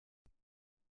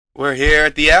We're here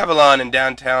at the Avalon in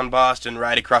downtown Boston,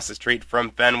 right across the street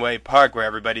from Fenway Park, where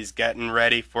everybody's getting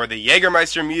ready for the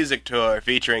Jägermeister Music Tour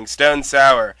featuring Stone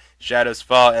Sour, Shadows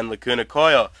Fall, and Lacuna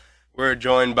Coil. We're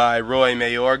joined by Roy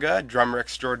Mayorga, drummer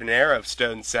extraordinaire of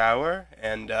Stone Sour,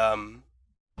 and how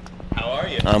are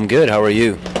you? I'm good. How are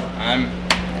you? I'm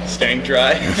staying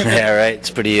dry. Yeah, right.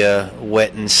 It's pretty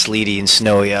wet and sleety and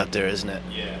snowy out there, isn't it?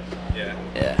 Yeah.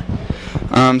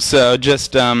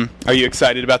 Are you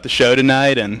excited about the show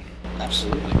tonight? And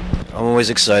absolutely. I'm always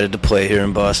excited to play here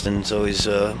in Boston. It's always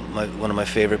one of my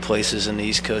favorite places in the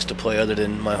East Coast to play, other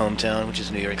than my hometown, which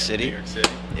is New York City. New York City.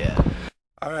 Yeah.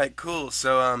 All right, cool.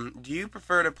 So, do you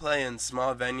prefer to play in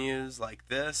small venues like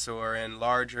this, or in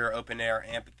larger open-air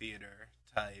amphitheater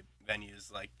type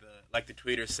venues like the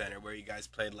Tweeter Center, where you guys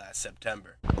played last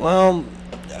September? Well,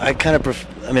 I kind of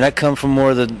I come from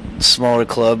more of the smaller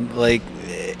club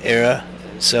era.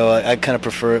 So I kind of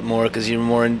prefer it more because you're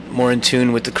more in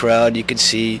tune with the crowd. You can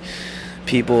see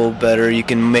people better. You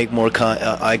can make more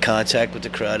eye contact with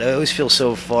the crowd. I always feel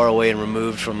so far away and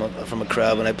removed from a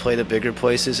crowd when I play the bigger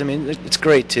places. I mean, it's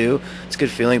great too. It's a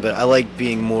good feeling, but I like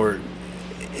being more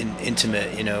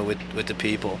intimate, with the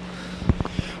people.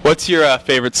 what's your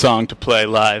favorite song to play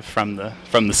live from the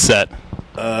set?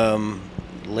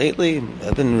 Lately,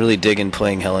 I've been really digging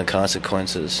playing Hell and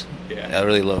Consequences. Yeah. I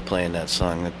really love playing that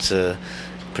song. It's a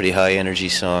pretty high energy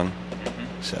song,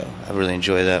 so I really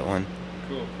enjoy that one.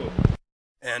 Cool.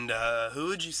 And who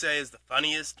would you say is the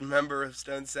funniest member of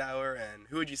Stone Sour, and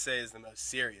who would you say is the most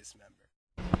serious member?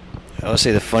 I would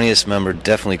say the funniest member,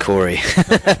 definitely Corey.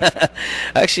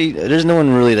 Actually, there's no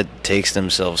one really that takes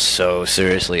themselves so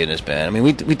seriously in this band. I mean,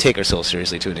 we take ourselves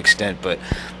seriously to an extent, but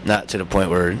not to the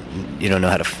point where you don't know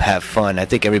how to have fun. I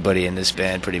think everybody in this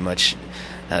band pretty much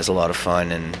has a lot of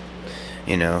fun and,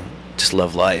 just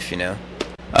love life,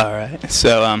 All right.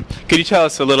 So, could you tell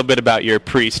us a little bit about your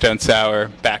pre-Stone Sour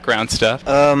background stuff?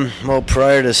 Well,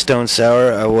 prior to Stone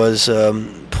Sour, I was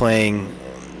playing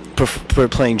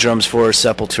drums for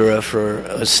Sepultura for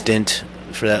a stint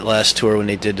for that last tour when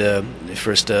they did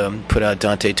first put out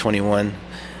Dante 21.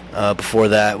 Before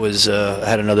that was I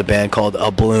had another band called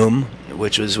A Bloom,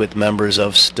 which was with members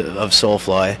of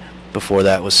Soulfly. Before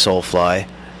that was Soulfly.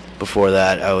 Before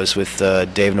that I was with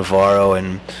Dave Navarro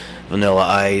and Vanilla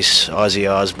Ice, Ozzy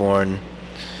Osbourne.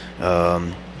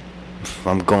 I'm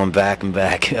going back and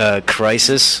back.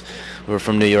 Crisis, we're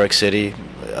from New York City.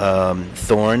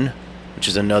 Thorn, which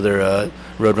is another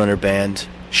Roadrunner band.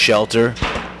 Shelter,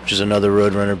 which is another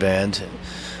Roadrunner band.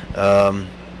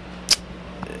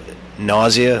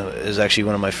 Nausea is actually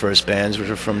one of my first bands,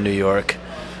 which are from New York.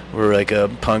 We're like a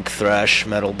punk thrash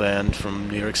metal band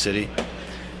from New York City.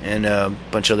 And a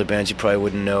bunch of other bands you probably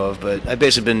wouldn't know of, but I've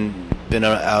basically been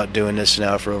out doing this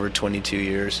now for over 22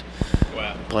 years.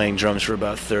 Wow. Playing drums for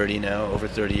about 30 now, over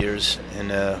 30 years. And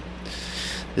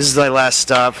this is my last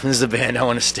stop. This is the band I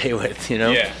want to stay with,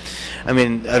 Yeah. I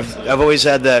mean, I've always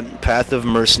had that path of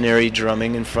mercenary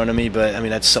drumming in front of me, but I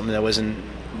mean that's something that wasn't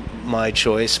my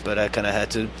choice, but I kind of had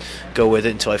to go with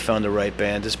it until I found the right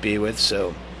band to be with.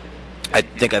 So I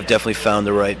think I've definitely found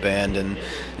the right band, and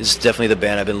it's definitely the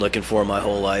band I've been looking for my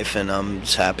whole life, and I'm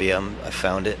just happy I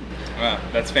found it. Wow,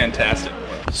 that's fantastic.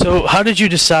 So how did you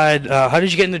decide, how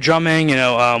did you get into drumming,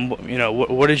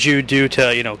 what did you do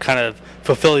to, kind of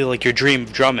fulfill your dream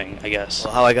of drumming, I guess?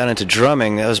 Well, how I got into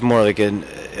drumming, that was more like an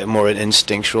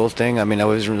instinctual thing. I mean, I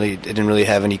didn't really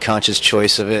have any conscious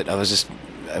choice of it.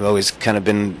 I've always kind of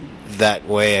been that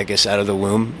way, I guess, out of the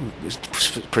womb,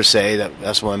 per se.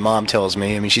 That's what my mom tells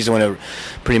me. I mean, she's the one who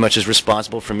pretty much is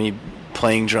responsible for me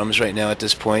playing drums right now at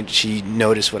this point. She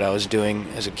noticed what I was doing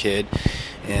as a kid,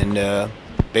 and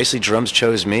basically drums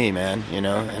chose me, man,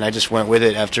 and I just went with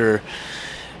it after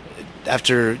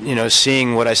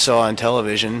seeing what I saw on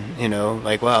television,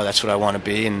 wow, that's what I want to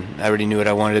be, and I already knew what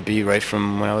I wanted to be right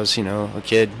from when I was, a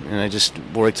kid, and I just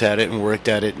worked at it,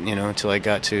 until I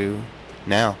got to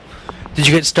now. Did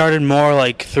you get started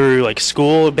more through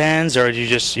school bands, or you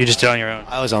just did it on your own?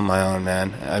 I was on my own,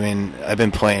 man. I mean, I've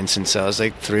been playing since I was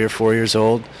 3 or 4 years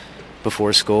old,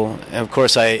 before school, and of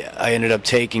course I ended up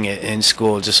taking it in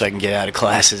school just so I can get out of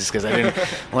classes, because I didn't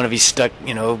want to be stuck,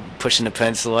 pushing the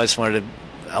pencil. I wanted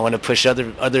to push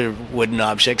other wooden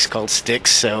objects called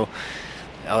sticks. So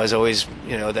I was always,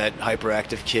 that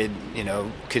hyperactive kid,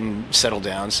 couldn't settle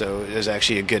down. So it was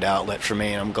actually a good outlet for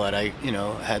me, and I'm glad I,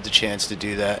 had the chance to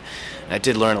do that. And I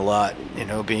did learn a lot,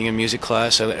 being in music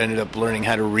class. I ended up learning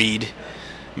how to read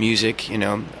music.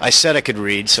 I said I could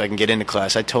read so I can get into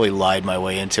class. I totally lied my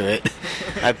way into it.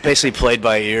 I basically played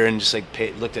by ear and just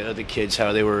looked at other kids,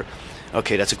 how they were,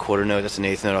 okay, that's a quarter note, that's an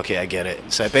eighth note, okay, I get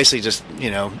it. So I basically just,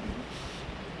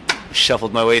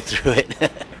 shuffled my way through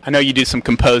it. I know you do some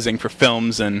composing for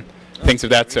films and things of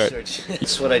that sort.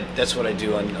 That's what I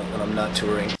do when I'm not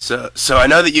touring. So I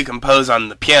know that you compose on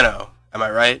the piano. Am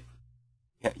I right?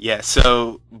 Yeah.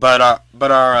 So, but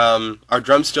are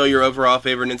drums still your overall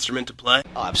favorite instrument to play?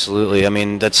 Oh, absolutely. I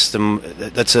mean, it's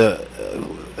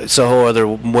a whole other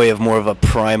way of more of a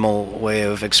primal way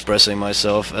of expressing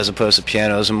myself, as opposed to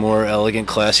piano is a more elegant,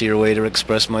 classier way to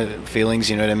express my feelings.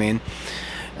 You know what I mean?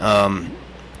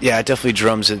 Yeah, definitely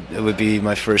drums. It would be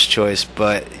my first choice,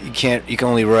 but you can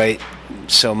only write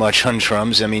so much on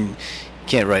drums. I mean, you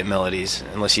can't write melodies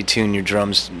unless you tune your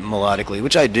drums melodically,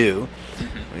 which I do.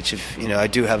 Which, I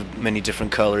do have many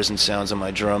different colors and sounds on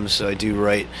my drums, so I do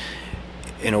write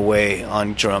in a way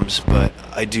on drums, but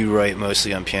I do write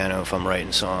mostly on piano if I'm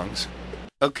writing songs.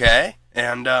 Okay,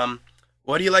 and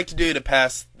what do you like to do to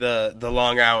pass the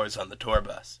long hours on the tour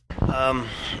bus?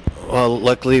 Well,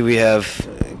 luckily we have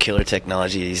killer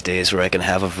technology these days where I can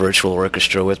have a virtual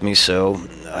orchestra with me, so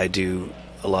I do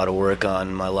a lot of work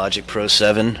on my Logic Pro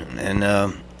 7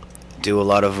 and do a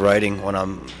lot of writing when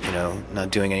I'm,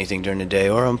 not doing anything during the day,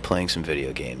 or I'm playing some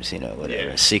video games,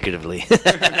 whatever, secretively.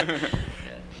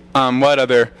 What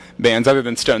other bands, other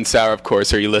than Stone Sour, of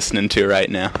course, are you listening to right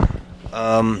now?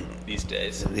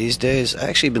 These days, I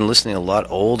actually been listening to a lot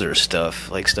older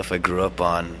stuff, like stuff I grew up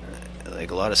on,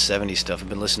 like a lot of 70s stuff. I've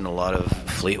been listening to a lot of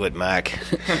Fleetwood Mac.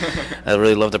 I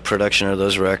really love the production of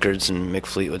those records, and Mick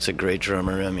Fleetwood's a great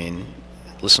drummer. I mean,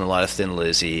 listen to a lot of Thin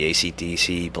Lizzy,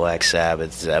 AC/DC, Black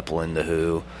Sabbath, Zeppelin, The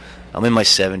Who. I'm in my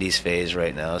 70s phase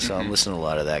right now, so I'm listening to a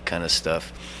lot of that kind of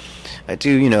stuff. I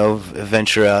do,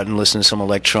 venture out and listen to some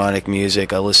electronic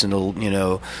music. I listen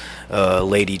to,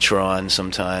 Ladytron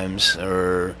sometimes,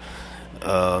 or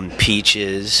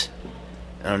Peaches.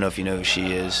 I don't know if you know who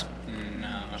she is. No,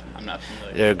 I'm not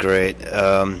familiar. They're great.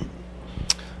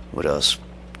 What else?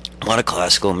 A lot of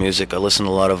classical music. I listen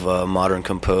to a lot of modern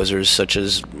composers, such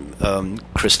as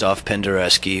Krzysztof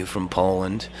Penderecki from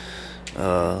Poland,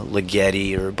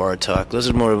 Ligeti or Bartok. Those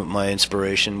are more of my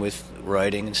inspiration with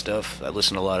writing and stuff. I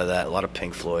listen to a lot of that, a lot of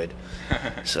Pink Floyd.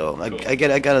 So cool. I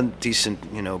got a decent,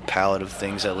 palette of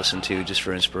things I listen to just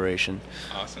for inspiration.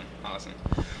 Awesome.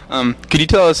 Could you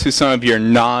tell us who some of your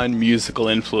non-musical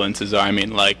influences are? I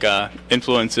mean, like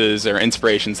influences or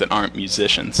inspirations that aren't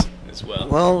musicians as well.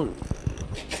 Well,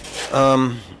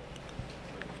 I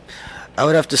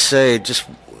would have to say just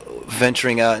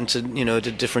venturing out into,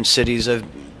 to different cities I've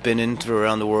been into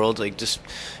around the world, like just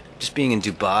being in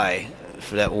Dubai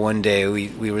for that one day.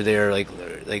 We were there like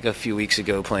a few weeks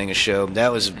ago playing a show.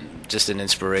 That was just an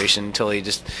inspiration, totally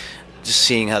just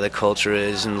seeing how the culture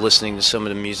is and listening to some of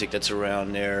the music that's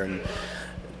around there and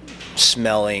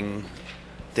smelling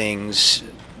things,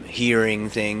 hearing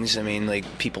things. I mean,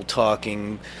 like people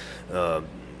talking, those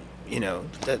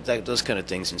kind of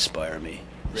things inspire me.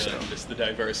 Really, so, just the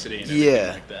diversity and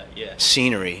everything like that. Yeah.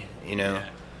 Scenery,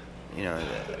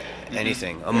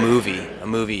 anything. A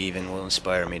movie even will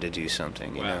inspire me to do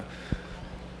something. Wow.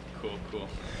 Cool.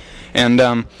 And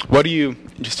what are you,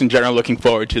 just in general, looking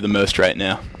forward to the most right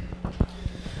now?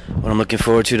 What I'm looking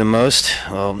forward to the most?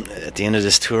 Well, at the end of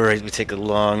this tour, we take a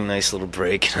long, nice little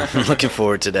break. I'm looking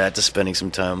forward to that, to spending some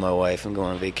time with my wife and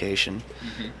going on vacation.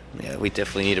 Mm-hmm. Yeah, we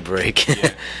definitely need a break.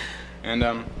 Yeah. And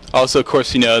also, of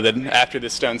course, that after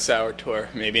the Stone Sour tour,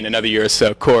 maybe in another year or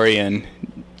so, Corey and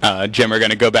Jim are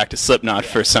going to go back to Slipknot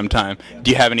for some time.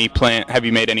 Do you have any have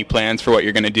you made any plans for what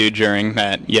you're going to do during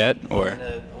that yet? Or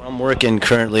I'm working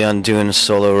currently on doing a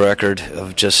solo record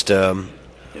of just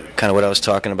kind of what I was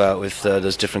talking about with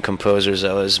those different composers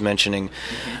I was mentioning.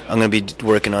 I'm going to be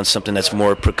working on something that's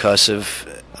more percussive,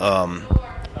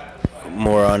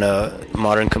 more on a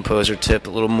modern composer tip, a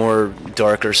little more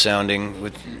darker sounding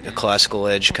with a classical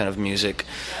edge kind of music.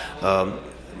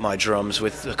 My drums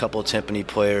with a couple of timpani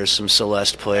players, some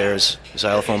celeste players,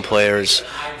 xylophone players,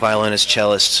 violinists,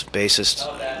 cellists, bassists,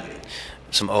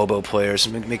 some oboe players.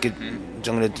 I'm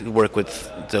going to work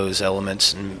with those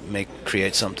elements and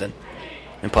create something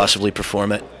and possibly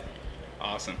perform it.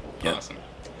 Awesome. Yeah. Awesome.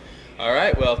 All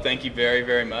right. Well, thank you very,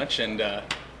 very much, and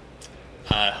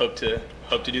hope to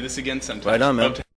do this again sometime. Right on, man.